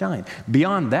face that giant.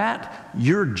 Beyond that,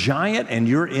 your giant and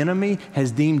your enemy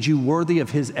has deemed you worthy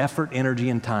of his effort, energy,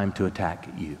 and time to attack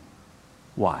you.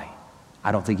 Why?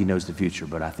 I don't think he knows the future,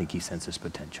 but I think he senses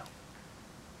potential.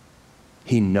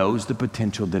 He knows the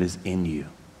potential that is in you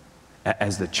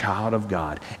as the child of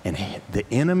God. And the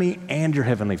enemy and your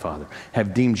heavenly Father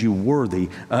have deemed you worthy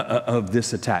of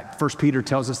this attack. 1 Peter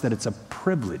tells us that it's a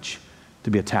privilege to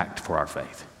be attacked for our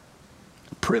faith.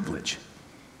 Privilege.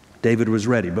 David was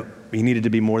ready, but he needed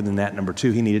to be more than that. Number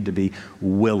 2, he needed to be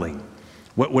willing.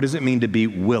 What does it mean to be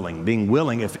willing? Being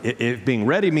willing, if being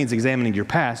ready means examining your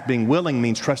past, being willing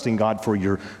means trusting God for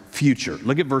your future.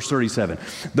 Look at verse 37.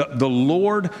 The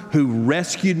Lord who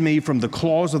rescued me from the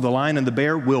claws of the lion and the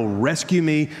bear will rescue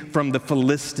me from the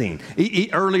Philistine.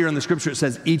 Earlier in the scripture it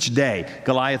says each day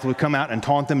Goliath would come out and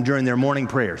taunt them during their morning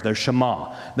prayers, their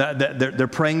Shema. They're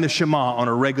praying the Shema on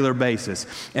a regular basis.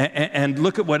 And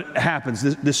look at what happens.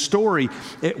 This story,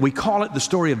 we call it the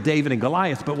story of David and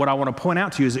Goliath, but what I want to point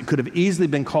out to you is it could have easily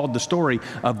been called the story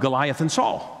of Goliath and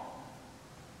Saul.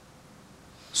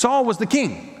 Saul was the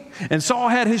king. And Saul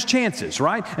had his chances,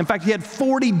 right? In fact, he had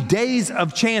 40 days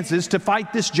of chances to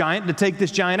fight this giant, to take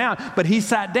this giant out. But he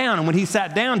sat down, and when he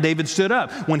sat down, David stood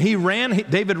up. When he ran,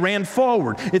 David ran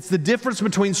forward. It's the difference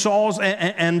between Saul's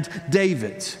and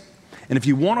David's. And if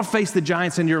you want to face the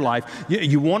giants in your life,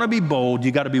 you want to be bold,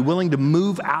 you got to be willing to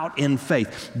move out in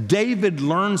faith. David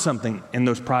learned something in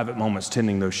those private moments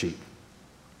tending those sheep.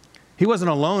 He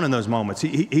wasn't alone in those moments.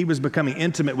 He was becoming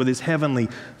intimate with his heavenly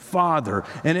Father.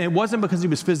 And it wasn't because he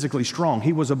was physically strong.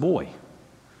 He was a boy.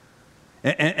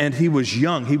 And he was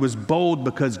young. He was bold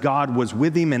because God was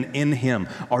with him and in him.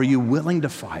 Are you willing to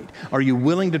fight? Are you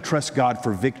willing to trust God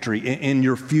for victory in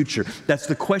your future? That's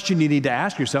the question you need to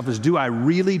ask yourself is, do I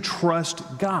really trust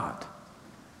God?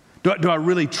 Do I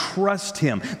really trust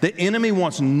him? The enemy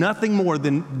wants nothing more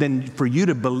than for you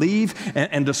to believe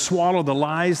and to swallow the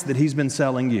lies that he's been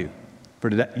selling you. For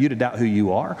you to doubt who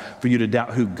you are, for you to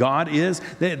doubt who God is.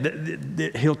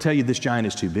 He'll tell you this giant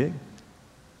is too big.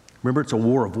 Remember, it's a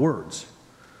war of words.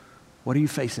 What are you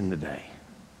facing today?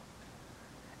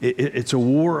 It's a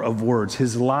war of words.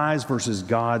 His lies versus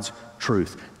God's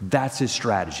truth. That's his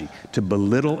strategy, to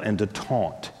belittle and to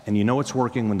taunt. And you know it's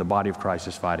working when the body of Christ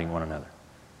is fighting one another.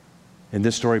 In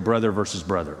this story, brother versus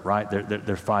brother, right?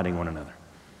 They're fighting one another.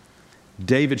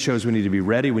 David shows we need to be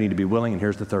ready, we need to be willing, and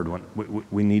here's the third one.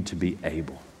 We need to be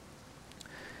able.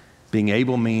 Being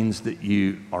able means that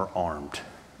you are armed.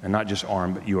 And not just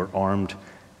armed, but you are armed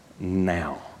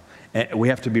now. And we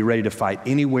have to be ready to fight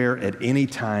anywhere at any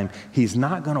time. He's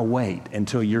not going to wait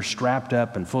until you're strapped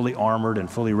up and fully armored and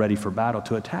fully ready for battle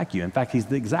to attack you. In fact, he's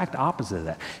the exact opposite of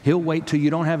that. He'll wait till you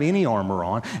don't have any armor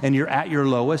on and you're at your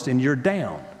lowest and you're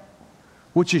down.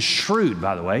 Which is shrewd,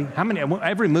 by the way.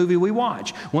 Every movie we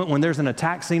watch, when there's an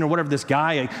attack scene or whatever, this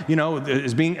guy,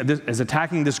 is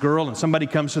attacking this girl, and somebody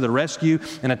comes to the rescue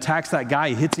and attacks that guy.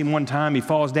 He hits him one time, he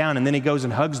falls down, and then he goes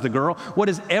and hugs the girl. What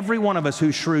does every one of us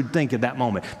who's shrewd think at that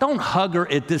moment? Don't hug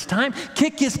her at this time.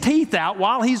 Kick his teeth out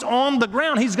while he's on the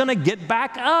ground. He's going to get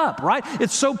back up, right?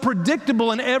 It's so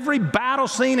predictable in every battle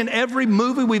scene in every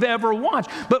movie we've ever watched.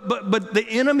 But the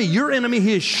enemy, your enemy,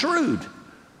 he is shrewd.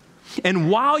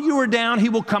 And while you are down, he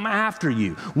will come after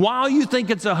you. While you think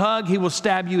it's a hug, he will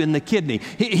stab you in the kidney.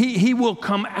 He will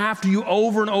come after you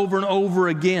over and over and over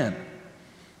again.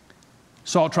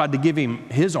 Saul tried to give him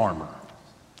his armor.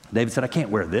 David said, I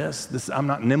can't wear this. I'm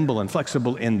not nimble and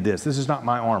flexible in this. This is not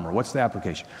my armor. What's the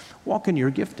application? Walk in your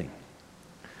gifting.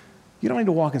 You don't need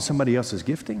to walk in somebody else's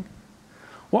gifting.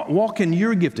 Walk in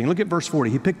your gifting. Look at verse 40.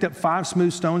 He picked up 5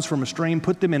 smooth stones from a stream,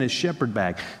 put them in his shepherd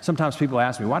bag. Sometimes people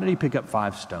ask me, why did he pick up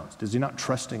 5 stones? Is he not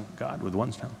trusting God with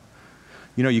 1 stone?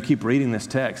 You know, you keep reading this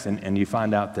text and you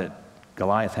find out that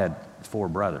Goliath had 4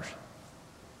 brothers.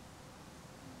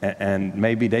 And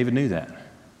maybe David knew that.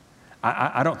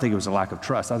 I don't think it was a lack of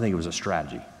trust. I think it was a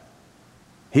strategy.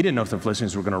 He didn't know if the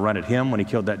Philistines were going to run at him when he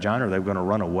killed that giant or they were going to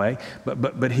run away.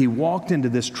 But he walked into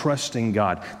this trusting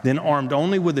God. Then armed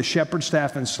only with a shepherd's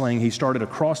staff and sling, he started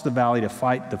across the valley to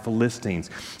fight the Philistines.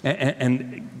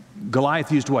 And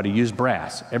Goliath used what? He used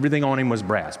brass. Everything on him was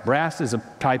brass. Brass is a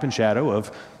type and shadow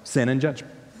of sin and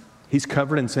judgment. He's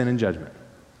covered in sin and judgment.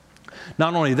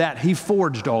 Not only that, he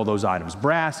forged all those items.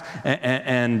 Brass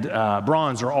and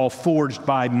bronze are all forged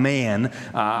by man.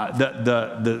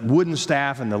 The wooden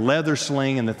staff and the leather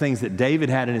sling and the things that David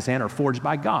had in his hand are forged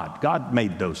by God. God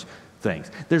made those things.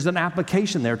 There's an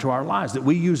application there to our lives that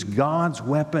we use God's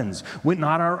weapons,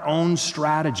 not our own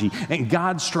strategy. And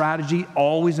God's strategy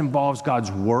always involves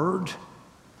God's word.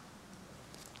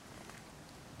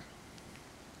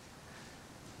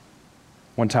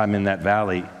 One time in that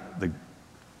valley,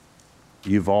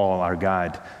 Yuval, our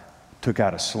guide, took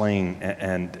out a sling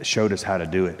and showed us how to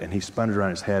do it. And he spun it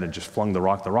around his head and just flung the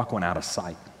rock. The rock went out of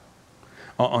sight.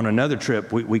 On another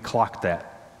trip, we clocked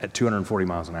that at 240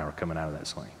 miles an hour coming out of that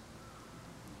sling.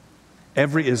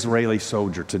 Every Israeli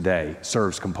soldier today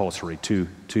serves compulsory 2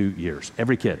 years.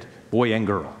 Every kid, boy and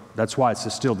girl. That's why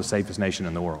it's still the safest nation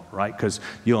in the world, right? Because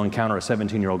you'll encounter a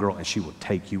 17-year-old girl and she will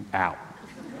take you out.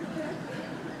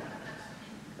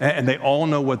 And they all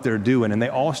know what they're doing, and they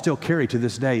all still carry to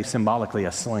this day symbolically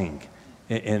a sling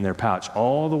in their pouch,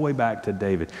 all the way back to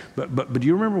David. But do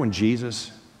you remember when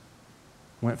Jesus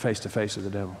went face to face with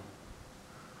the devil?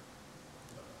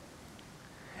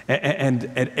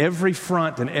 And at every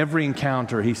front and every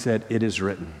encounter, he said, "It is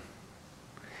written."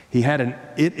 He had an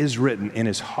 "it is written" in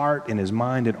his heart, in his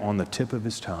mind, and on the tip of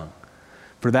his tongue.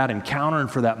 For that encounter and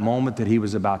for that moment that he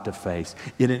was about to face.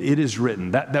 It is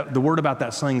written. The word about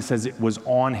that sling says it was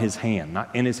on his hand.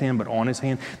 Not in his hand, but on his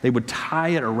hand. They would tie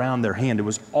it around their hand. It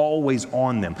was always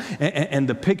on them. And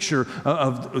the picture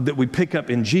that we pick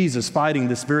up in Jesus fighting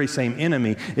this very same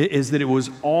enemy is that it was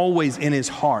always in his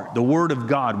heart. The word of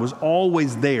God was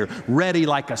always there, ready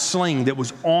like a sling that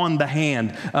was on the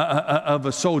hand of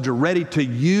a soldier, ready to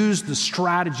use the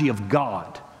strategy of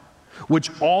God which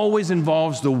always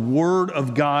involves the Word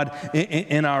of God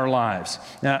in our lives.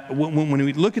 Now, when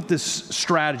we look at this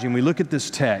strategy and we look at this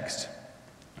text,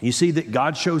 you see that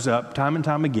God shows up time and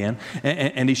time again,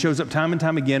 and He shows up time and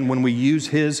time again when we use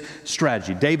His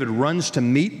strategy. David runs to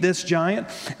meet this giant,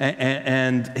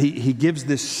 and he gives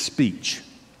this speech.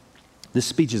 This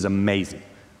speech is amazing,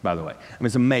 by the way. I mean,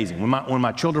 it's amazing. When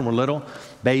my children were little,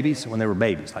 babies, when they were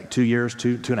babies, like 2 years,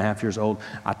 two and a half years old,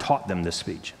 I taught them this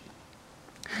speech.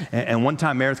 And one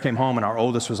time Meredith came home, and our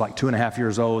oldest was like 2.5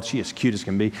 years old. She is cute as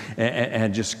can be,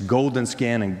 and just golden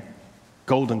skin and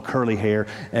golden curly hair,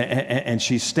 and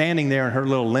she's standing there in her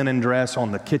little linen dress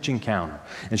on the kitchen counter.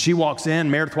 And she walks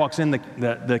in, Meredith walks in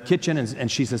the kitchen,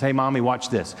 and she says, "Hey, Mommy, watch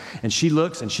this." And she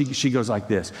looks, and she goes like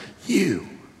this,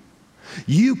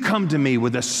 You come to me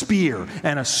with a spear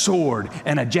and a sword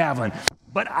and a javelin,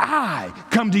 but I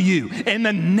come to you in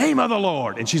the name of the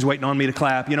Lord. And she's waiting on me to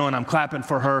clap, and I'm clapping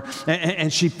for her.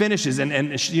 And she finishes,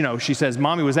 and she says,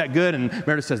 "Mommy, was that good?" And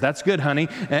Meredith says, "That's good, honey."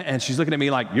 And she's looking at me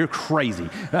like, "You're crazy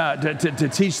to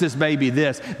teach this baby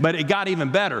this." But it got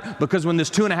even better, because when this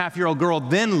 2.5-year-old girl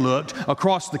then looked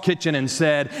across the kitchen and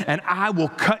said, "And I will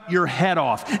cut your head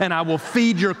off, and I will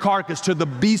feed your carcass to the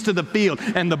beasts of the field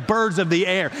and the birds of the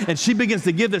air." And she begins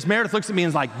to give this. Meredith looks at me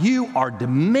and is like, "You are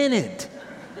demented.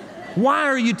 Why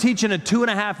are you teaching a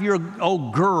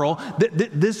 2.5-year-old girl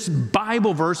this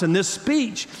Bible verse and this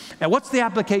speech?" And what's the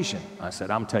application? I said,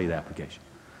 "I'm going to tell you the application.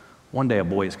 One day a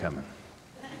boy is coming."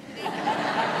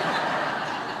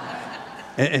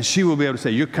 And she will be able to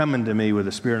say, "You're coming to me with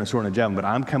a spear and a sword and a javelin, but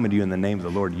I'm coming to you in the name of the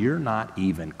Lord." You're not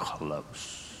even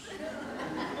close.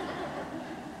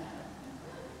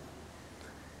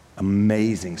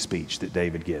 Amazing speech that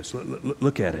David gives.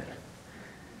 Look at it.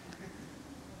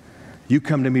 "You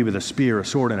come to me with a spear, a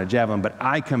sword, and a javelin, but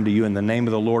I come to you in the name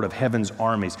of the Lord of heaven's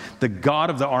armies, the God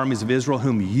of the armies of Israel,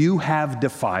 whom you have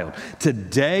defiled.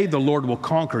 Today the Lord will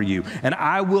conquer you, and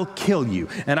I will kill you,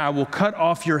 and I will cut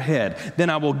off your head. Then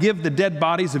I will give the dead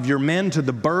bodies of your men to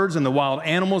the birds and the wild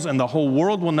animals, and the whole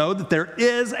world will know that there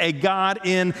is a God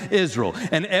in Israel.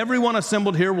 And everyone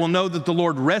assembled here will know that the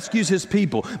Lord rescues His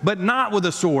people, but not with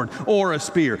a sword or a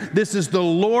spear. This is the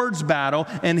Lord's battle,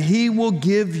 and He will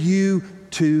give you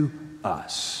to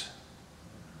us."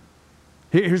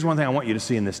 Here's one thing I want you to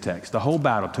see in this text. The whole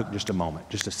battle took just a moment,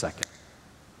 just a second.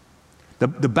 The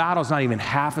battle's not even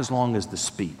half as long as the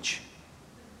speech.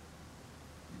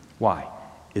 Why?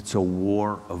 It's a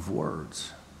war of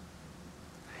words.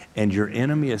 And your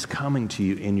enemy is coming to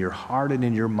you in your heart and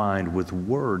in your mind with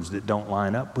words that don't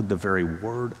line up with the very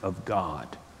word of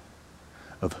God,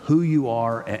 of who you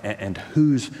are and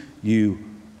whose you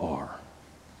are.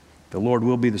 The Lord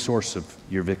will be the source of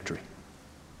your victory.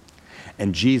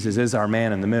 And Jesus is our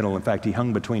man in the middle. In fact, He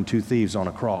hung between two thieves on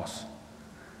a cross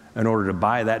in order to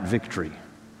buy that victory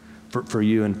for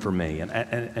you and for me.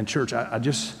 And church, I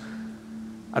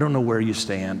don't know where you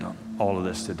stand on all of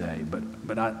this today,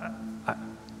 but I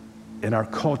in our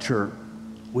culture,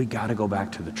 we got to go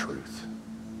back to the truth.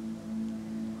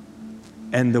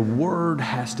 And the Word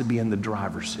has to be in the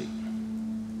driver's seat.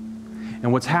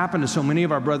 And what's happened to so many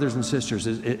of our brothers and sisters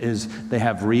is they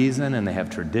have reason, and they have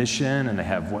tradition, and they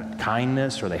have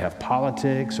kindness, or they have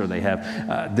politics, or they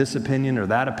have this opinion or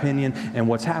that opinion. And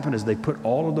what's happened is they put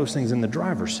all of those things in the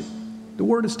driver's seat. The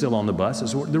Word is still on the bus.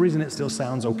 It's the reason it still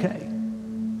sounds okay.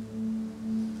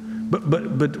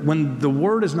 But when the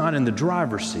Word is not in the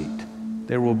driver's seat,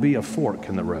 there will be a fork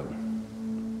in the road.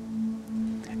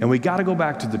 And we got to go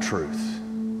back to the truth.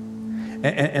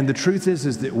 And the truth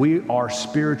is that we are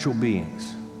spiritual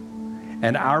beings.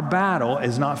 And our battle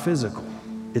is not physical,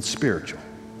 it's spiritual.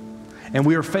 And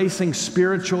we are facing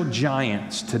spiritual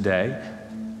giants today.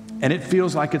 And it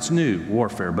feels like it's new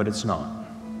warfare, but it's not.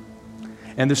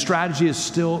 And the strategy is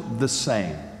still the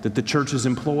same that the church has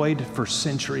employed for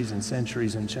centuries and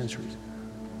centuries and centuries.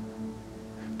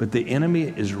 But the enemy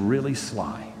is really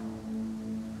sly.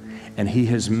 And he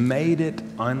has made it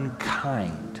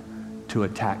unkind to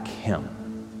attack him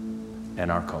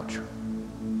and our culture.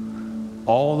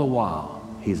 All the while,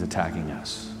 he's attacking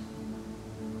us.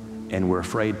 And we're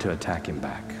afraid to attack him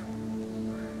back.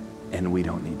 And we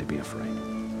don't need to be afraid.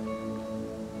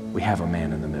 We have a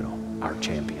man in the middle, our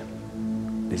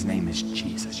champion. His name is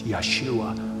Jesus,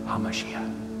 Yeshua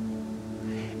HaMashiach.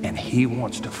 And he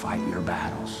wants to fight your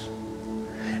battles.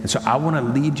 And so I want to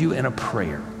lead you in a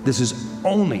prayer. This is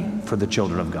only for the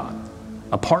children of God.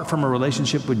 Apart from a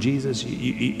relationship with Jesus,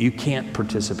 you can't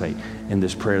participate in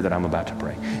this prayer that I'm about to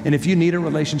pray. And if you need a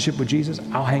relationship with Jesus,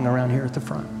 I'll hang around here at the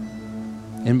front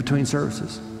in between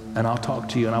services, and I'll talk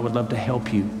to you, and I would love to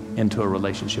help you into a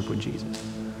relationship with Jesus.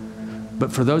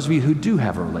 But for those of you who do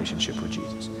have a relationship with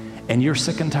Jesus, And you're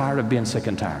sick and tired of being sick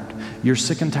and tired. You're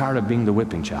sick and tired of being the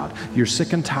whipping child. You're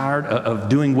sick and tired of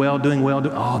doing well.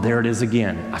 Oh, there it is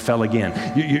again. I fell again.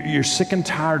 You're sick and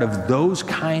tired of those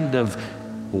kind of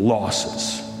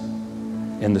losses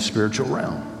in the spiritual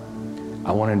realm.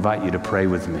 I want to invite you to pray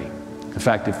with me. In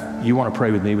fact, if you want to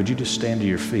pray with me, would you just stand to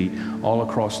your feet all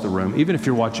across the room? Even if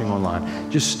you're watching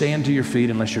online, just stand to your feet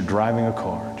unless you're driving a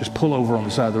car. Just pull over on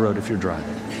the side of the road if you're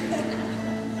driving.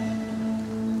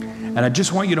 And I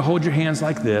just want you to hold your hands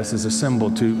like this as a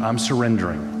symbol to I'm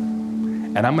surrendering.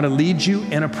 And I'm going to lead you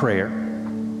in a prayer.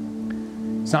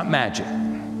 It's not magic,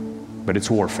 but it's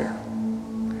warfare.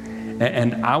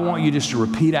 And I want you just to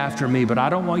repeat after me, but I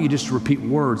don't want you just to repeat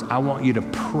words. I want you to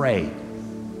pray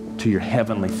to your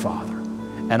Heavenly Father.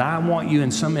 And I want you in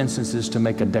some instances to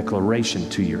make a declaration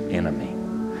to your enemy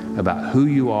about who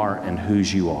you are and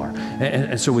whose you are.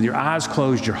 And so with your eyes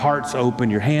closed, your hearts open,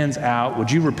 your hands out,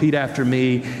 would you repeat after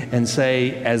me and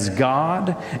say, as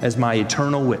God, as my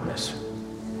eternal witness,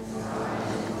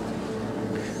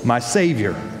 my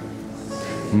Savior,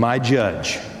 my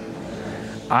Judge,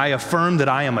 I affirm that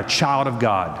I am a child of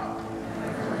God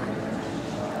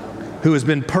who has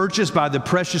been purchased by the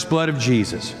precious blood of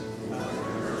Jesus.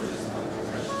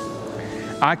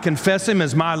 I confess Him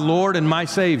as my Lord and my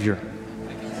Savior,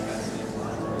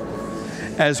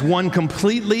 as one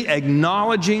completely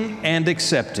acknowledging and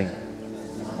accepting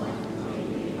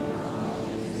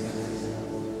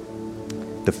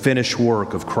the finished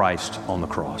work of Christ on the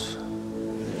cross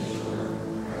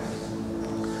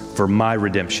for my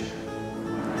redemption.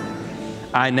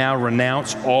 I now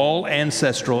renounce all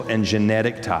ancestral and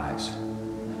genetic ties.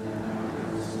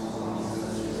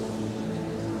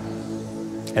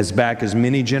 As back as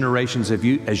many generations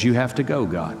as you have to go,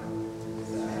 God.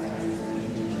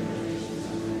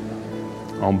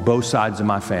 On both sides of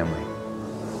my family.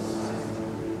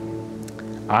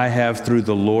 I have, through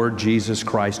the Lord Jesus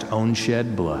Christ's own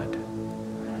shed blood,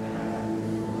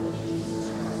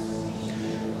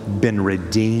 been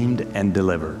redeemed and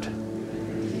delivered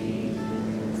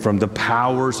from the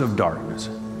powers of darkness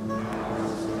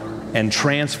and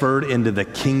transferred into the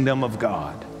kingdom of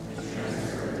God.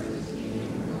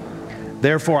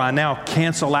 Therefore, I now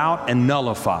cancel out and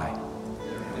nullify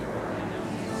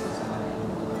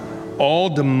all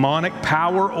demonic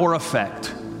power or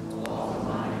effect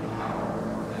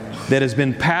that has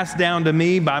been passed down to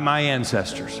me by my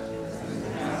ancestors.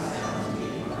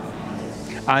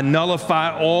 I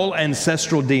nullify all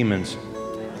ancestral demons,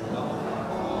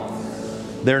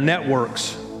 their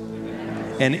networks,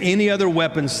 and any other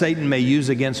weapons Satan may use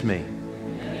against me.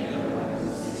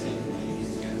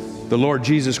 The Lord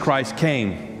Jesus Christ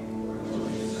came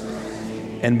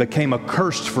and became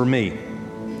accursed for me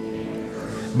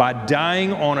by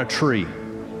dying on a tree.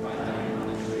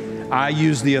 I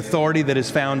use the authority that is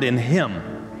found in Him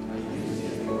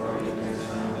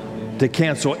to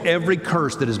cancel every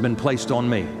curse that has been placed on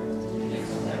me,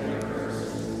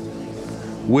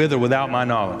 with or without my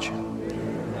knowledge.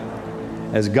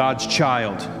 As God's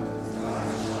child,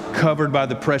 covered by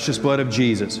the precious blood of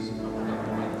Jesus,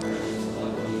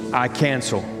 I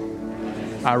cancel,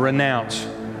 I renounce,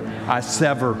 I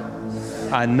sever,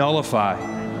 I nullify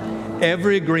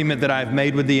every agreement that I've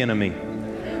made with the enemy.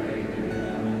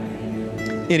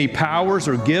 Any powers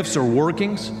or gifts or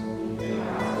workings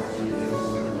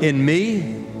in me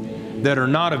that are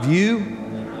not of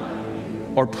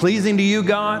you or pleasing to you,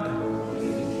 God,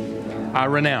 I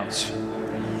renounce.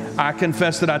 I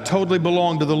confess that I totally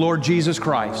belong to the Lord Jesus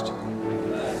Christ.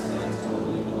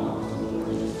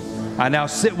 I now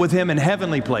sit with Him in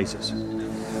heavenly places.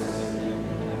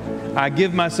 I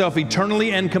give myself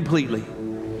eternally and completely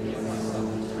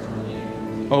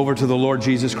over to the Lord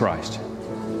Jesus Christ.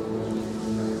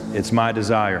 It's my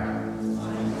desire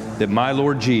that my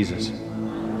Lord Jesus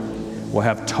will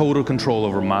have total control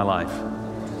over my life.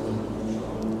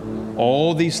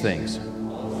 All these things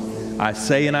I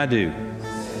say and I do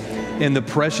in the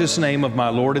precious name of my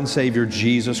Lord and Savior,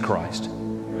 Jesus Christ.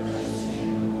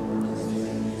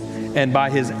 And by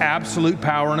His absolute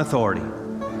power and authority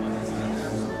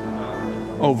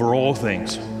over all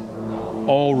things,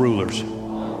 all rulers,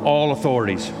 all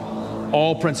authorities,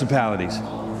 all principalities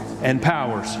and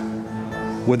powers,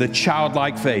 with a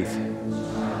childlike faith,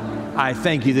 I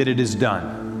thank You that it is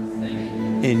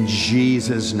done. In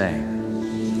Jesus'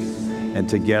 name. And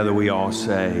together we all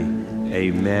say,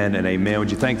 amen and amen. Would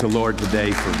you thank the Lord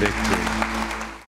today for victory?